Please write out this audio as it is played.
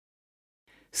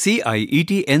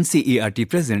CIET NCERT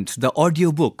presents the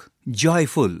audiobook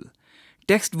Joyful,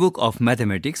 Textbook of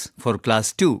Mathematics for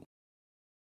Class 2.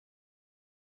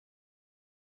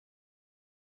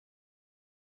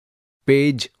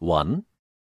 Page 1.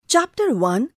 Chapter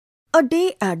 1, A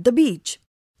Day at the Beach.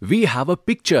 We have a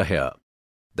picture here.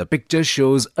 The picture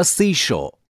shows a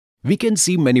seashore. We can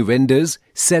see many vendors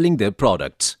selling their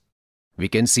products. We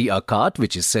can see a cart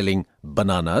which is selling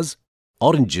bananas,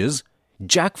 oranges,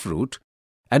 jackfruit,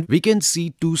 and we can see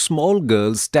two small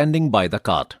girls standing by the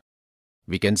cart.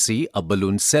 We can see a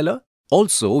balloon seller.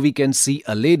 Also, we can see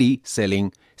a lady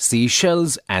selling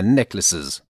seashells and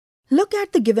necklaces. Look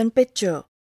at the given picture.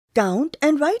 Count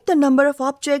and write the number of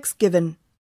objects given.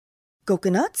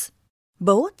 Coconuts,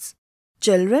 boats,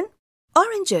 children,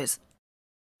 oranges.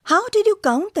 How did you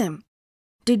count them?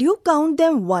 Did you count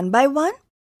them one by one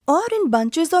or in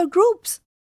bunches or groups?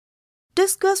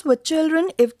 Discuss with children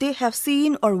if they have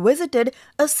seen or visited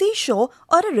a seashore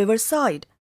or a riverside.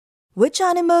 Which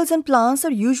animals and plants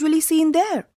are usually seen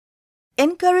there?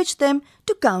 Encourage them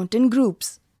to count in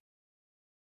groups.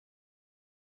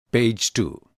 Page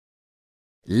 2.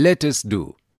 Let us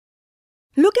do.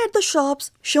 Look at the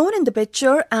shops shown in the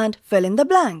picture and fill in the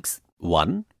blanks.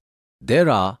 1. There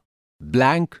are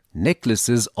blank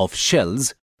necklaces of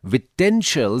shells with 10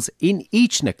 shells in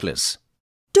each necklace.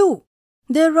 2.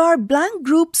 There are blank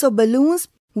groups of balloons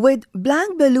with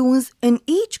blank balloons in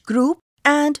each group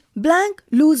and blank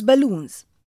loose balloons.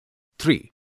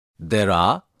 3. There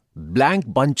are blank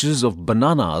bunches of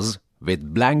bananas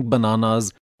with blank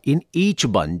bananas in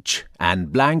each bunch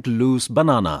and blank loose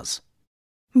bananas.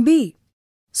 B.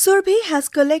 Surbhi has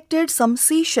collected some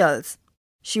seashells.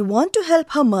 She wants to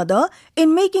help her mother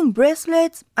in making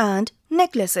bracelets and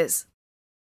necklaces.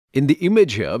 In the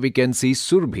image here, we can see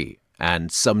Surbhi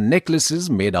and some necklaces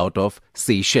made out of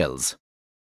seashells.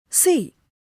 C.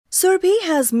 Surbhi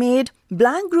has made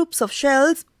blank groups of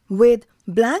shells with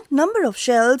blank number of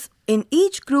shells in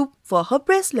each group for her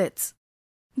bracelets.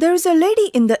 There is a lady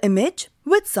in the image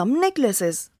with some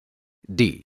necklaces.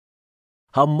 D.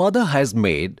 Her mother has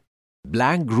made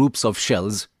blank groups of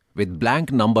shells with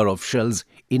blank number of shells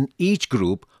in each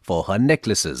group for her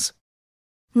necklaces.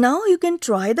 Now you can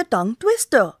try the tongue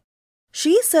twister.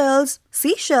 She sells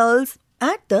seashells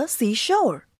at the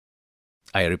seashore.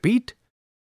 I repeat,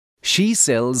 she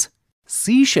sells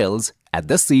seashells at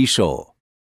the seashore.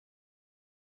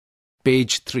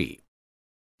 Page 3.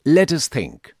 Let us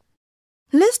think.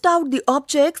 List out the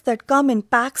objects that come in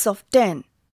packs of 10.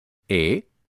 A.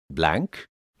 Blank.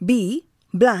 B.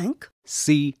 Blank.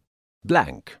 C.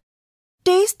 Blank.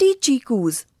 Tasty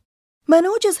chikus.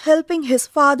 Manoj is helping his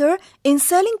father in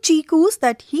selling chikus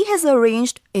that he has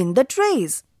arranged in the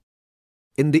trays.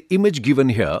 In the image given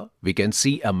here, we can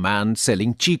see a man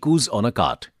selling chikus on a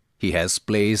cart. He has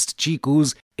placed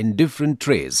chikus in different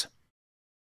trays.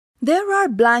 There are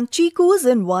blank chikus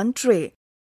in one tray.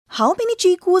 How many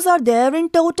chikus are there in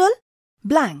total?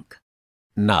 Blank.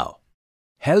 Now,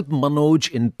 help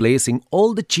Manoj in placing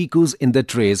all the chikus in the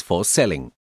trays for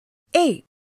selling. A.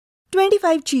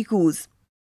 25 chikus.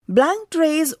 Blank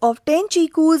trays of 10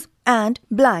 chikus and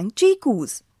blank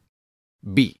chikus.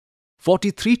 B.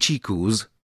 43 chikus,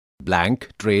 blank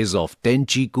trays of 10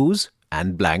 chikus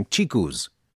and blank chikus.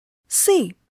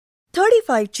 C.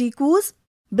 35 chikus,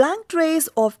 blank trays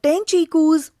of 10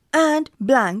 chikus and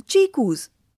blank chikus.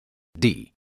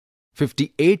 D.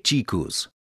 58 chikus,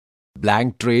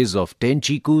 blank trays of 10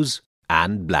 chikus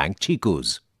and blank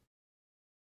chikus.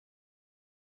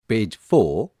 Page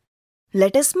 4.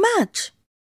 Let us match.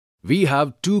 We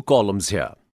have two columns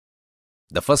here.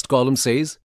 The first column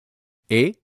says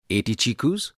A. 80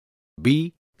 chikus,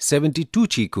 B. 72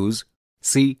 chikus,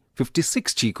 C.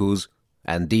 56 chikus,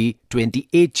 and D.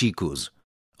 28 chikus.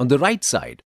 On the right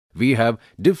side, we have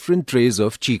different trays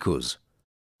of chikus.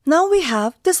 Now we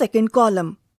have the second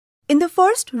column. In the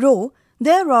first row,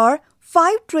 there are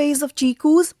 5 trays of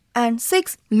chikus and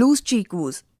 6 loose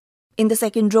chikus. In the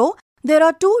second row, there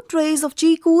are 2 trays of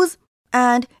chikus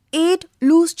and 8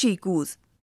 loose chikus.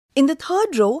 In the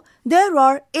third row, there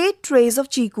are 8 trays of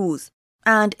chikus.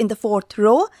 And in the fourth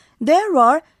row, there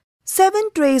are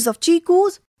 7 trays of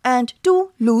chikus and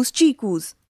 2 loose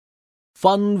chikus.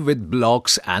 Fun with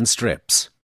blocks and strips.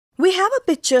 We have a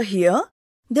picture here.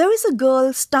 There is a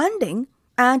girl standing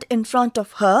and in front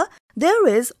of her, there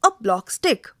is a block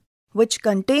stick which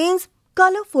contains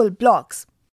colorful blocks.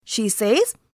 She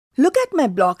says, "Look at my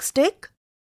block stick."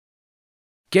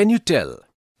 Can you tell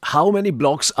how many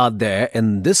blocks are there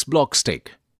in this block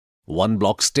stick? One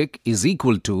block stick is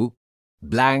equal to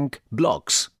blank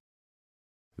blocks.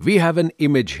 We have an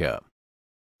image here.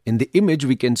 In the image,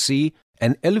 we can see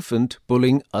an elephant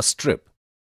pulling a strip.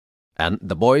 And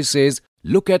the boy says,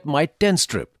 "Look at my 10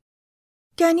 strip."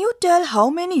 Can you tell how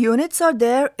many units are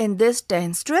there in this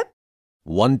 10 strip?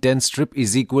 One 10 strip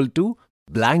is equal to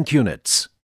blank units.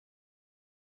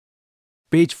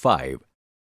 Page 5.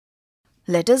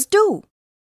 Let us do.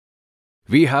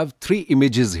 We have 3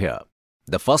 images here.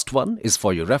 The first one is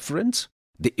for your reference.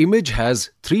 The image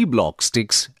has 3 block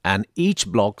sticks and each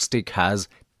block stick has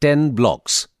 10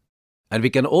 blocks. And we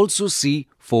can also see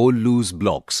 4 loose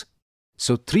blocks.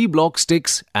 So 3 block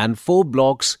sticks and 4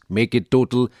 blocks make it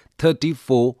total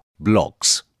 34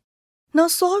 blocks. Now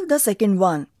solve the second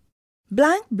one.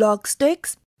 Blank block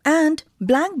sticks and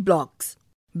blank blocks.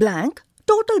 Blank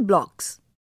total blocks.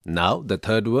 Now the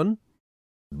third one.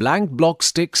 Blank block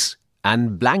sticks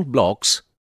and blank blocks.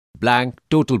 Blank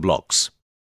total blocks.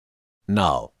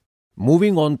 Now,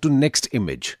 moving on to next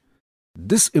image.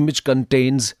 This image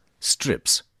contains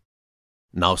strips.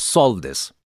 Now solve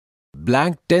this.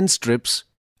 Blank 10 strips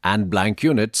and blank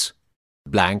units,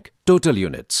 blank total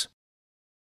units.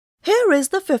 Here is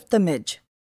the fifth image.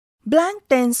 Blank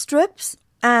 10 strips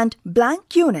and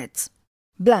blank units.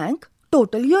 Blank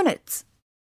total units.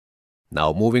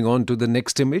 Now moving on to the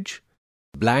next image.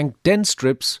 Blank 10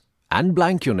 strips and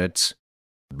blank units,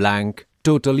 blank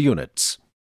total units.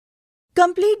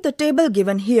 Complete the table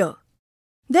given here.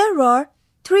 There are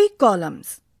 3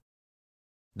 columns.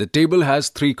 The table has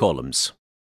 3 columns.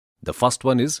 The first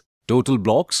one is total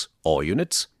blocks or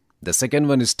units. The second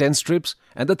one is 10 strips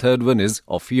and the third one is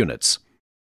of units.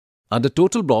 Under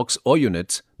total blocks or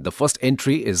units, the first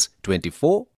entry is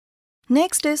 24.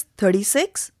 Next is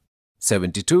 36,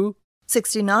 72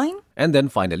 69, and then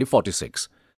finally 46.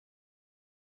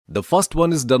 The first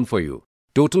one is done for you.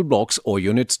 Total blocks or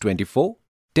units 24,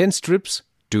 10 strips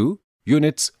 2,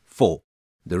 units 4.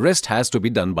 The rest has to be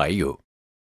done by you.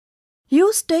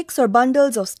 Use sticks or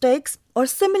bundles of sticks or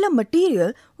similar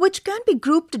material which can be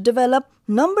grouped to develop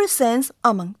number sense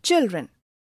among children.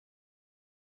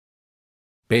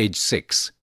 Page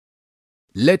 6.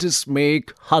 Let us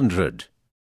make 100.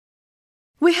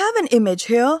 We have an image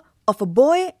here of a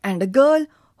boy and a girl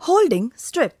holding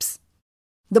strips.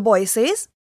 The boy says,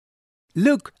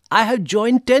 "Look, I have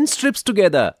joined 10 strips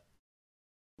together."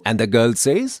 And the girl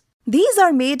says, "These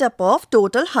are made up of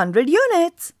total 100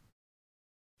 units."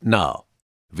 Now,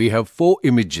 we have 4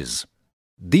 images.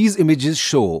 These images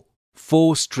show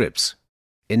 4 strips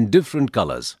in different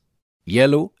colors,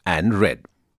 yellow and red.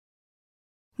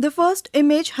 The first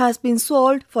image has been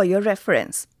solved for your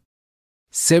reference.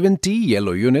 70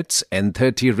 yellow units and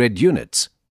 30 red units.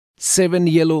 7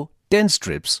 yellow 10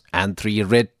 strips and 3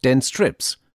 red 10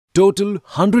 strips. Total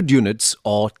 100 units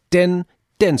or 10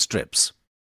 strips.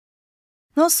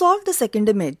 Now solve the second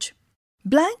image.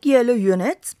 Blank yellow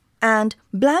units and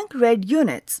blank red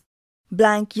units.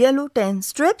 Blank yellow 10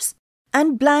 strips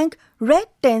and blank red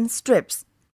 10 strips.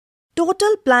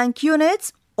 Total blank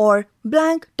units or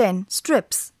blank 10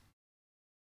 strips.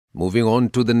 Moving on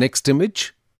to the next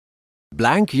image.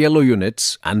 Blank yellow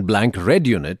units and blank red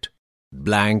unit.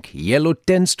 Blank yellow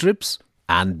 10 strips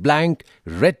and blank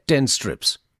red 10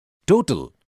 strips.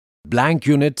 Total blank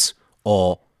units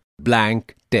or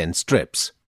blank 10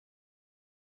 strips.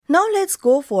 Now let's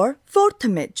go for fourth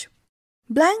image.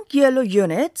 Blank yellow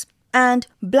units and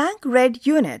blank red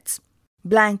units.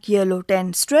 Blank yellow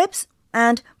 10 strips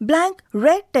and blank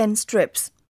red 10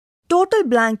 strips. Total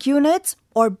blank units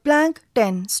or blank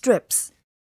 10 strips.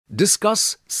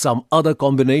 Discuss some other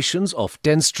combinations of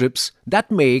 10 strips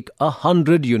that make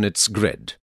 100 units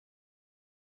grid.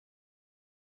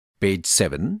 Page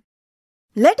 7.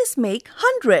 Let us make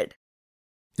 100.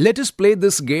 Let us play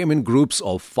this game in groups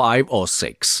of 5 or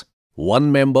 6.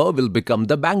 One member will become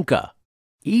the banker.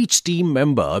 Each team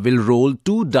member will roll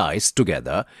 2 dice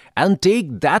together and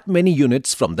take that many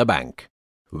units from the bank.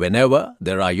 Whenever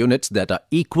there are units that are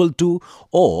equal to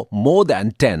or more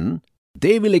than 10,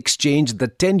 they will exchange the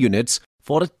 10 units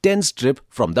for a 10 strip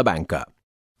from the banker.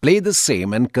 Play the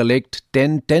same and collect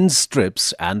 10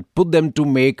 strips and put them to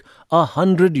make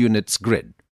 100 units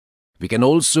grid. We can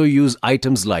also use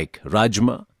items like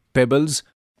rajma, pebbles,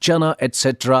 chana,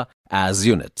 etc. as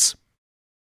units.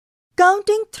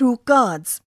 Counting through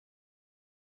cards.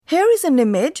 Here is an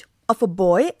image of a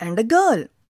boy and a girl.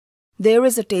 There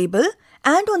is a table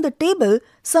and on the table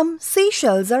some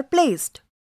seashells are placed.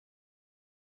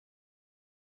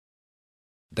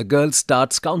 The girl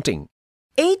starts counting.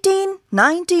 18,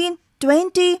 19,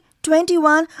 20,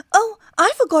 21. Oh,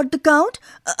 I forgot the count.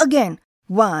 Again.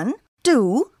 1,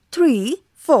 2, 3,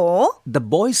 4. The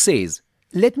boy says,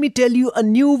 "Let me tell you a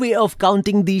new way of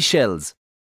counting these shells."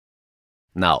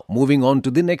 Now, moving on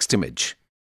to the next image.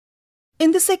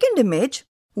 In the second image,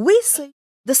 we see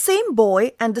the same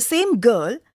boy and the same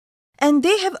girl and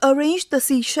they have arranged the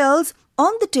seashells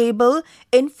on the table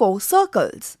in 4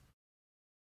 circles.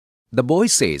 The boy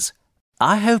says,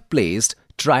 I have placed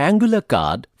triangular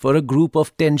card for a group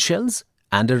of 10 shells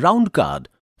and a round card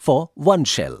for 1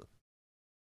 shell.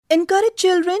 Encourage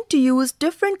children to use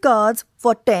different cards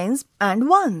for tens and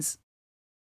ones.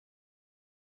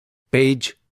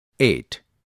 Page 8.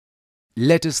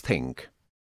 Let us think.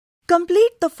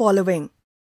 Complete the following.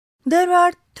 There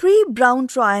are 3 brown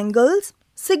triangles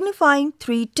signifying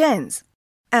 3 tens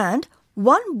and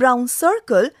 1 brown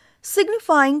circle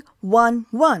signifying 1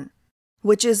 1,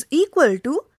 which is equal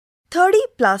to 30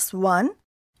 plus 1,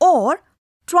 or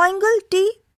triangle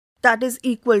T, that is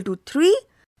equal to 3,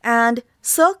 and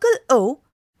circle O,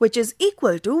 which is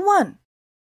equal to 1.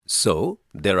 So,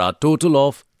 there are total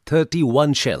of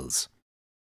 31 shells.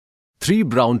 3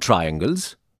 brown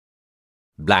triangles,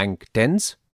 blank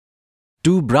tens,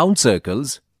 2 brown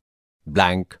circles,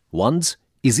 blank ones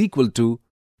is equal to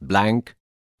blank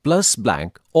plus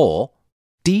blank, or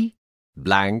T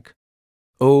blank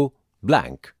O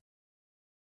blank.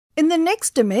 In the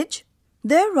next image,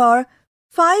 there are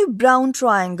 5 brown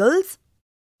triangles,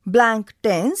 blank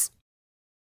tens,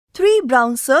 3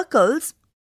 brown circles,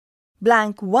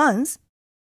 blank ones,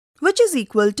 which is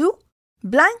equal to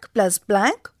blank plus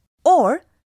blank, or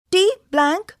T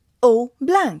blank O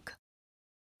blank.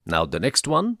 Now the next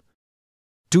one,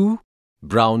 2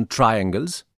 brown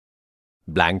triangles,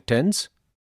 blank tens,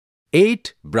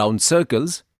 8 brown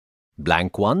circles,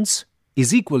 blank ones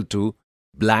is equal to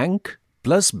blank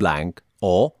plus blank,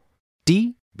 or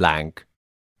T blank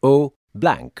O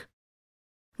blank.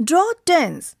 Draw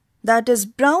tens, that is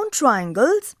brown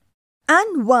triangles,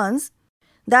 and ones,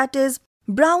 that is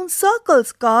brown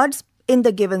circles cards in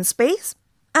the given space,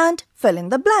 and fill in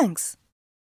the blanks.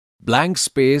 Blank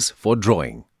space for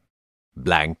drawing.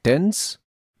 Blank tens,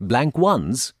 blank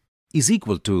ones is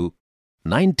equal to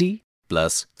 90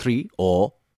 plus 3,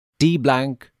 or T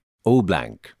blank O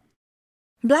blank.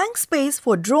 Blank space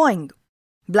for drawing.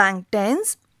 Blank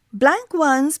tens, blank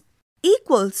ones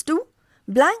equals to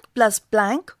blank plus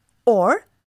blank, or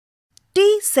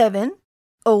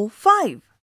T7O5.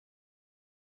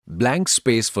 Blank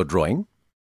space for drawing.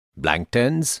 Blank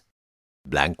tens,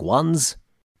 blank ones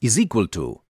is equal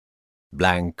to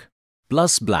blank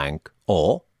plus blank,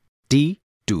 or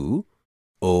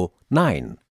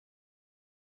T2O9.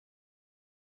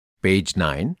 Page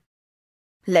 9.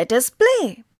 Let us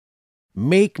play.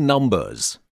 Make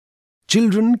numbers.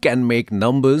 Children can make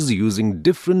numbers using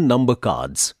different number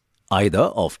cards, either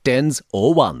of tens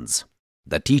or ones.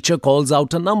 The teacher calls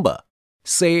out a number,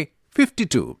 say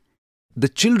 52. The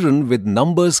children with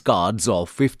numbers cards of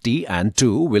 50 and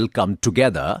 2 will come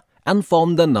together and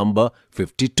form the number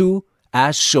 52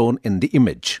 as shown in the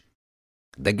image.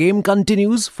 The game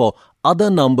continues for other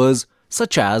numbers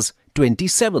such as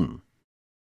 27.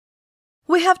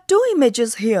 We have 2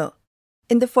 images here.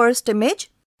 In the first image,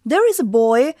 there is a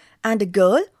boy and a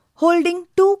girl holding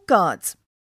 2 cards.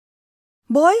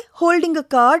 Boy holding a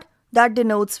card that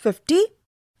denotes 50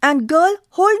 and girl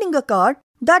holding a card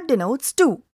that denotes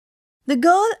 2. The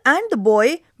girl and the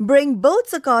boy bring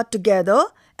both the cards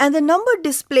together and the number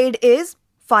displayed is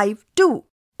 52,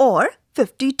 or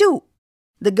 52.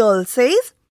 The girl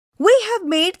says, "We have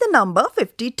made the number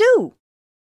 52.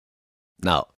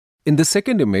 Now, in the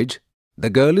second image, the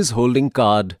girl is holding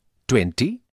card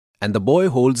 20 and the boy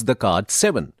holds the card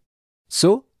 7.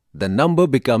 So, the number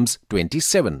becomes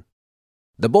 27.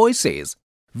 The boy says,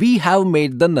 "We have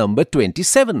made the number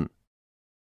 27.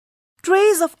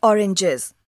 Trays of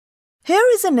oranges. Here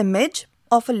is an image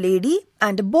of a lady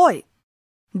and a boy.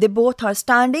 They both are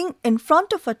standing in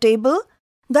front of a table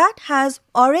that has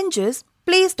oranges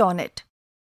placed on it.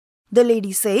 The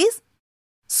lady says,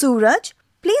 "Suraj,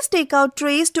 please take out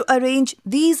trays to arrange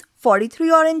these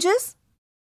 43 oranges."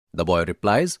 The boy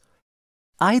replies,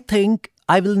 "I think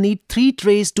I will need 3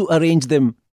 trays to arrange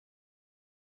them."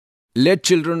 Let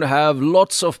children have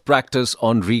lots of practice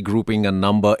on regrouping a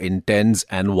number in tens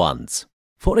and ones.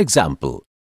 For example,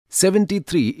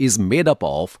 73 is made up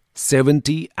of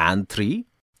 70 and 3,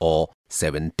 or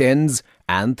 7 tens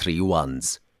and 3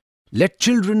 ones. Let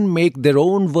children make their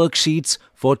own worksheets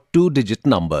for 2-digit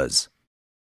numbers.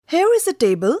 Here is a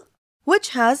table which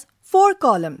has 4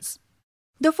 columns.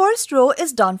 The first row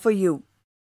is done for you.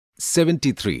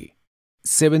 73.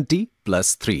 70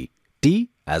 plus 3.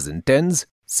 T as in tens,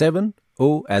 7,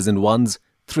 O as in ones,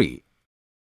 3.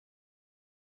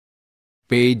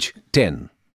 Page 10.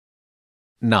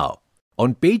 Now,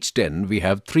 on page 10 we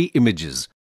have 3 images.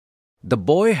 The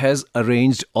boy has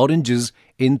arranged oranges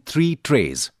in 3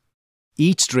 trays.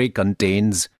 Each tray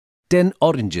contains 10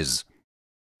 oranges.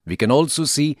 We can also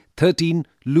see 13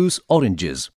 loose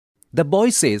oranges. The boy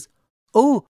says,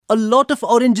 "Oh, a lot of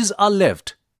oranges are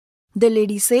left." The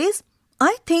lady says,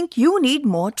 "I think you need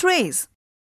more trays."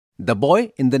 The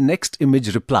boy in the next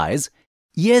image replies,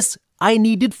 "Yes, I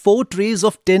needed 4 trays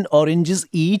of 10 oranges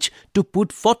each to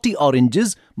put 40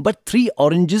 oranges, but 3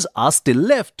 oranges are still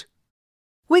left."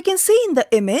 We can see in the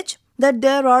image that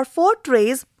there are 4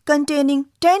 trays containing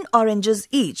 10 oranges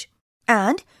each,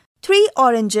 and 3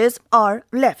 oranges are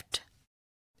left.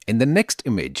 In the next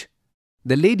image,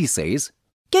 the lady says,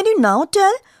 Can you now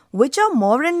tell which are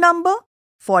more in number,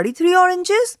 43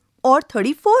 oranges or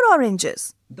 34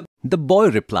 oranges? the boy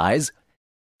replies,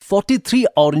 43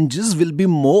 oranges will be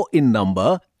more in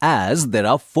number as there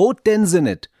are 4 tens in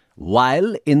it,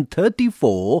 while in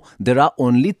 34 there are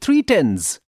only 3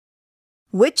 tens.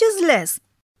 Which is less,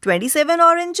 27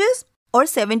 oranges or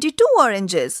 72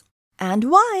 oranges? And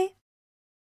why?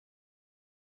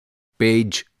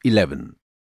 Page 11.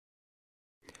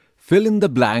 Fill in the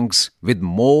blanks with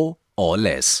more or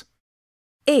less.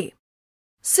 A.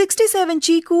 67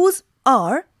 chikus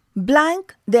are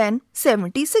blank than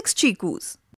 76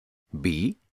 chikus.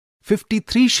 B.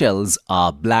 53 shells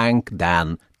are blank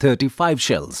than 35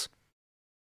 shells.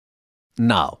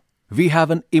 Now, we have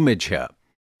an image here.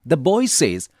 The boy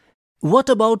says, "What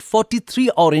about 43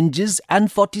 oranges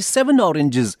and 47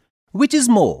 oranges? Which is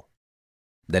more?"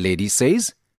 The lady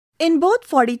says, In both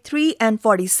 43 and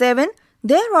 47,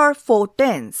 there are 4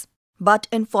 tens, but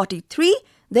in 43,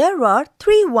 there are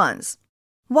 3 ones,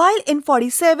 while in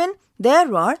 47,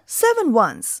 there are 7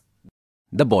 ones.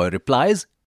 The boy replies,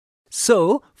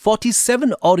 "So,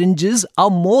 47 oranges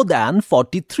are more than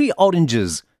 43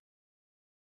 oranges."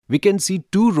 We can see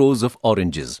 2 rows of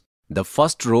oranges. The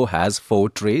first row has 4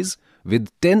 trays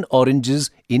with 10 oranges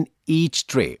in each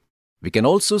tray. We can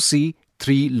also see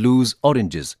 3 loose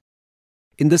oranges.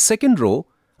 In the second row,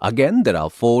 again there are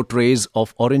 4 trays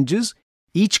of oranges,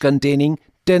 each containing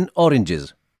 10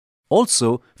 oranges.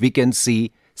 Also, we can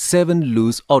see 7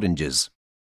 loose oranges.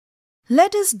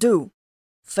 Let us do.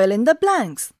 Fill in the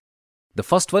blanks. The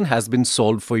first one has been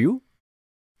solved for you.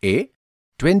 A.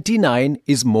 29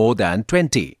 is more than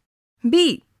 20.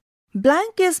 B.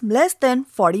 Blank is less than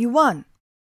 41.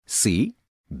 C.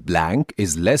 Blank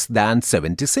is less than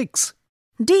 76.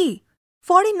 D.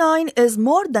 49 is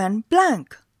more than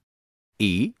blank.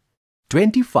 E.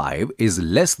 25 is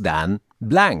less than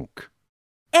blank.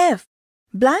 F.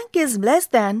 Blank is less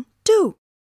than 2.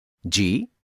 G.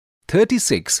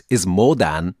 36 is more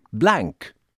than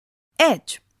blank.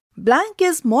 H. Blank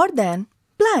is more than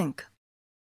blank.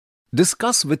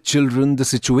 Discuss with children the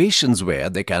situations where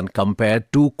they can compare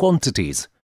 2 quantities.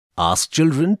 Ask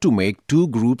children to make 2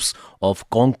 groups of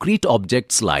concrete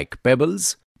objects like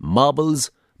pebbles,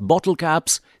 marbles, bottle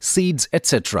caps, seeds,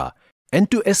 etc., and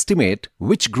to estimate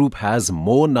which group has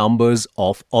more numbers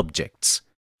of objects.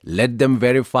 Let them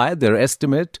verify their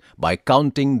estimate by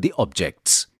counting the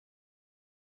objects.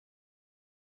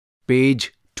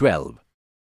 Page 12.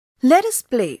 Let us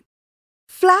play.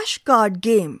 Flashcard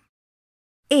game.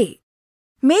 A.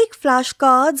 Make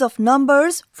flashcards of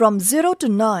numbers from 0 to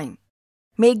 9.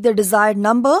 Make the desired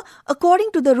number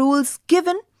according to the rules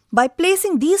given by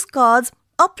placing these cards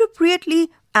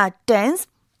appropriately at tens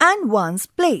and ones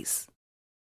place.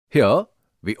 Here,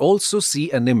 we also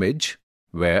see an image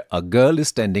where a girl is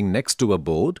standing next to a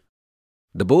board.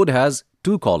 The board has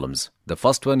 2 columns. The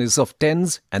first one is of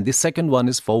tens and the second one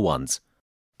is for ones.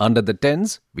 Under the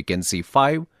tens, we can see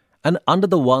 5, and under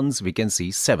the ones, we can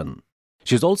see 7.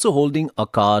 She is also holding a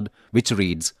card which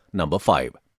reads number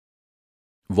 5.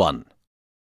 1.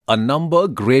 A number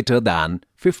greater than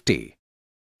 50.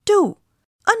 2.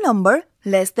 A number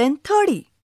less than 30.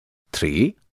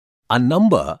 3. A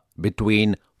number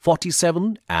between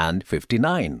 47 and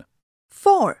 59.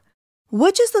 4.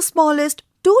 Which is the smallest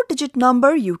 2-digit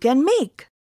number you can make?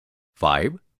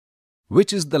 5.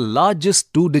 Which is the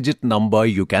largest 2-digit number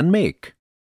you can make?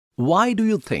 Why do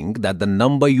you think that the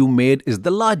number you made is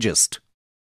the largest?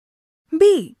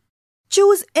 B.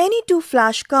 Choose any 2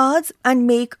 flashcards and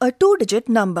make a 2-digit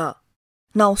number.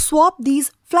 Now swap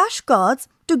these flashcards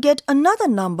to get another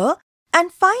number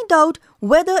and find out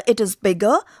whether it is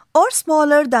bigger or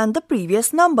smaller than the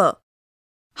previous number.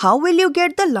 How will you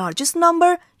get the largest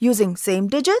number using same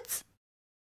digits?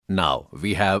 Now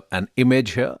we have an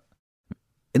image here.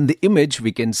 In the image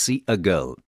we can see a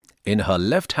girl. In her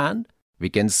left hand we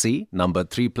can see number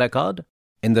 3 placard.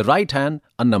 In the right hand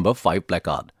a number 5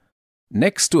 placard.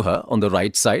 Next to her on the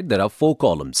right side there are 4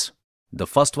 columns. The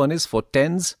first one is for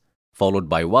tens, followed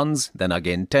by ones, then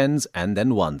again tens and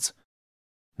then ones.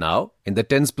 Now in the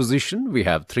tens position we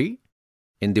have 3.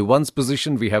 In the ones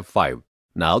position we have 5.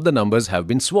 Now the numbers have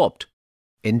been swapped.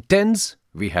 In tens,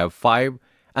 we have 5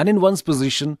 and in ones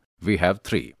position, we have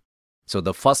 3. So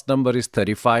the first number is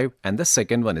 35 and the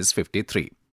second one is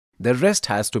 53. The rest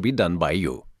has to be done by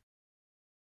you.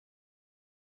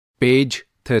 Page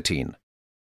 13.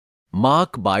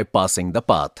 Mark by passing the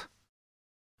path.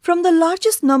 From the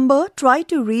largest number, try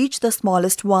to reach the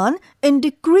smallest one in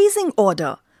decreasing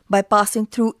order by passing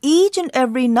through each and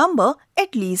every number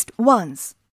at least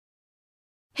once.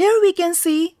 Here we can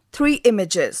see 3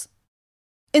 images.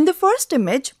 In the first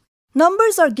image,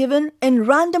 numbers are given in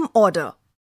random order: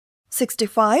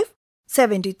 65,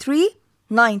 73,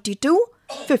 92,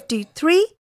 53,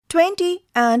 20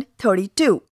 and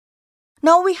 32.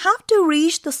 Now we have to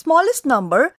reach the smallest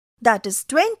number, that is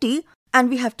 20, and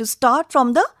we have to start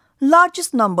from the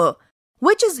largest number,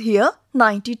 which is here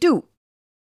 92.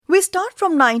 We start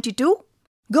from 92,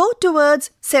 go towards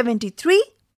 73,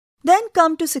 then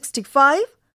come to 65,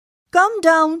 come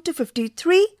down to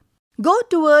 53, go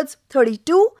towards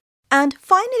 32 and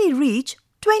finally reach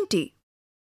 20.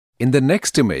 In the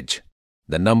next image,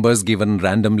 the numbers given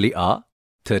randomly are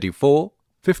 34,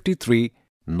 53,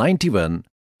 91,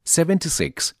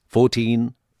 76,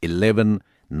 14, 11,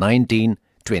 19,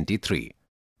 23.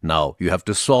 Now you have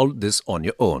to solve this on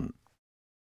your own.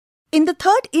 In the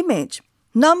third image,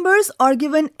 numbers are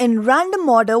given in random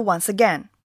order once again.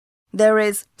 There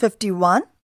is 51,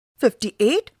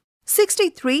 58,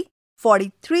 63,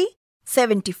 43,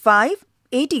 75,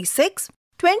 86,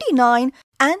 29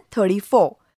 and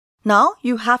 34. Now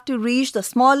you have to reach the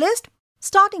smallest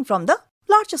starting from the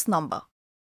largest number.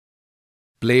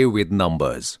 Play with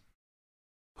numbers.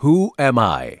 Who am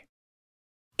I?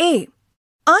 A.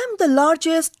 I am the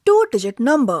largest 2-digit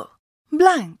number.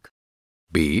 Blank.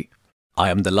 B. I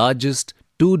am the largest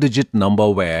 2-digit number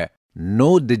where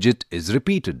no digit is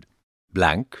repeated.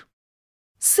 Blank.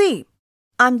 C.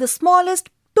 I am the smallest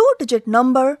 2-digit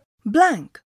number.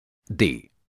 Blank. D.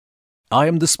 I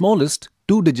am the smallest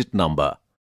 2-digit number.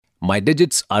 My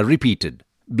digits are repeated.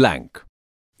 Blank.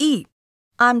 E.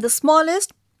 I am the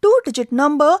smallest 2-digit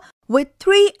number with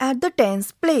 3 at the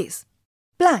tens place.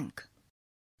 Blank.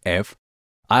 F.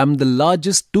 I am the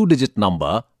largest 2-digit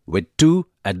number with 2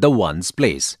 at the ones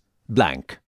place.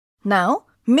 Blank. Now,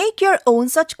 make your own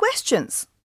such questions.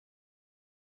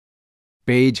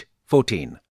 Page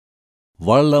 14.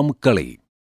 Vallam Kali.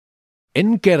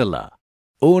 In Kerala,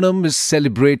 Onam is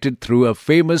celebrated through a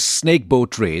famous snake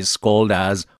boat race called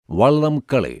as Vallam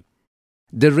Kali.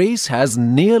 The race has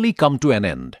nearly come to an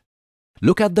end.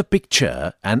 Look at the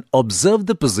picture and observe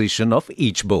the position of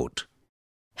each boat.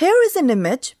 Here is an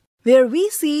image where we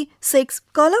see 6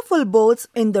 colorful boats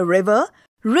in the river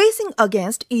racing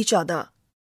against each other.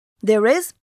 There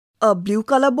is a blue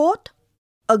color boat,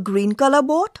 a green color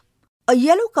boat, a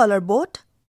yellow color boat,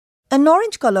 an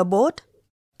orange color boat,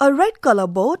 a red color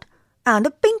boat and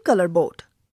a pink color boat.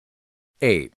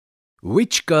 A.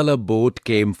 Which color boat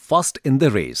came first in the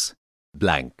race?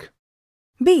 Blank.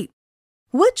 B.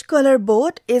 Which color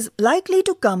boat is likely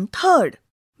to come third?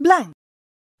 Blank.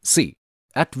 C.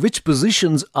 At which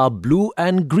positions are blue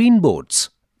and green boats?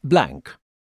 Blank.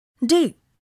 D.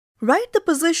 Write the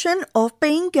position of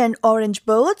pink and orange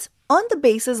boats on the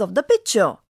basis of the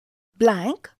picture.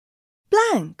 Blank,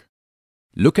 blank.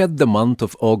 Look at the month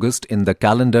of August in the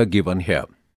calendar given here.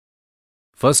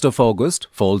 1st of August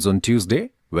falls on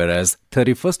Tuesday, whereas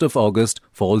 31st of August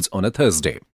falls on a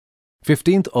Thursday.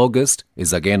 15th August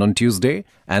is again on Tuesday,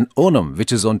 and Onam,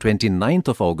 which is on 29th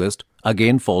of August,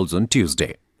 again falls on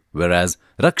Tuesday, whereas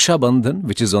Raksha Bandhan,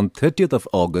 which is on 30th of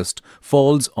August,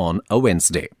 falls on a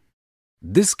Wednesday.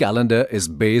 This calendar is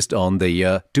based on the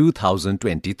year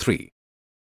 2023.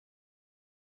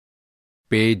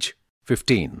 Page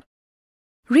 15.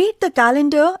 Read the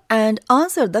calendar and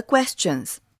answer the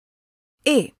questions.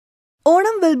 A.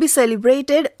 Onam will be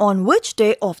celebrated on which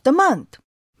day of the month?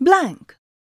 Blank.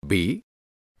 B.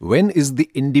 When is the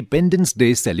Independence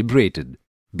Day celebrated?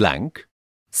 Blank.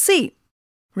 C.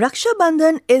 Raksha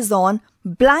Bandhan is on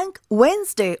blank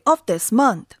Wednesday of this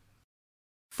month.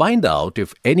 Find out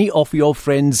if any of your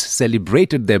friends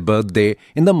celebrated their birthday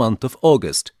in the month of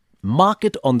August. Mark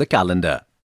it on the calendar.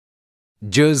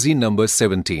 Jersey number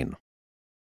 17.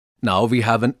 Now we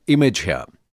have an image here.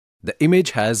 The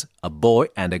image has a boy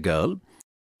and a girl,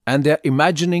 and they are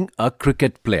imagining a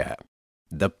cricket player.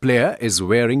 The player is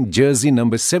wearing jersey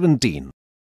number 17.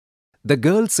 The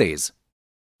girl says,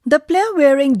 The player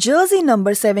wearing jersey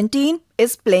number 17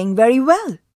 is playing very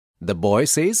well. The boy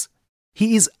says,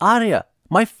 He is Arya,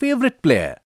 my favorite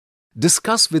player.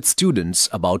 Discuss with students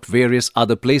about various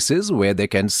other places where they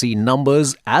can see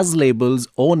numbers as labels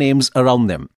or names around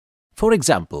them. For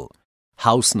example,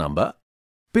 house number,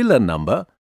 pillar number,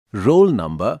 roll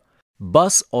number,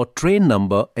 bus or train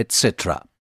number, etc.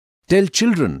 Tell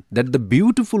children that the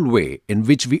beautiful way in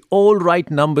which we all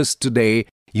write numbers today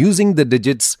using the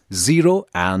digits 0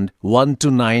 and 1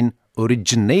 to 9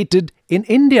 originated in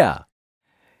India.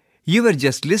 You were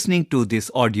just listening to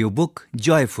this audiobook,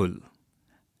 Joyful.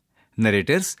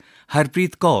 Narrators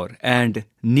Harpreet Kaur and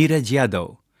Neeraj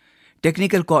Yadav.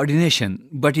 Technical coordination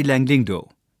Bati Langlingdo.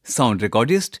 Sound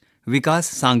recordist Vikas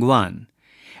Sangwan.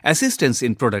 Assistance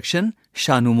in production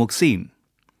Shanu Muksim.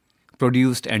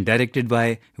 Produced and directed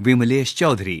by Vimalesh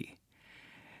Chaudhary.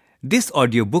 This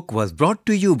audiobook was brought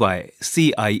to you by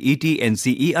CIET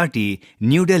NCERT,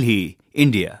 New Delhi,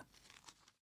 India.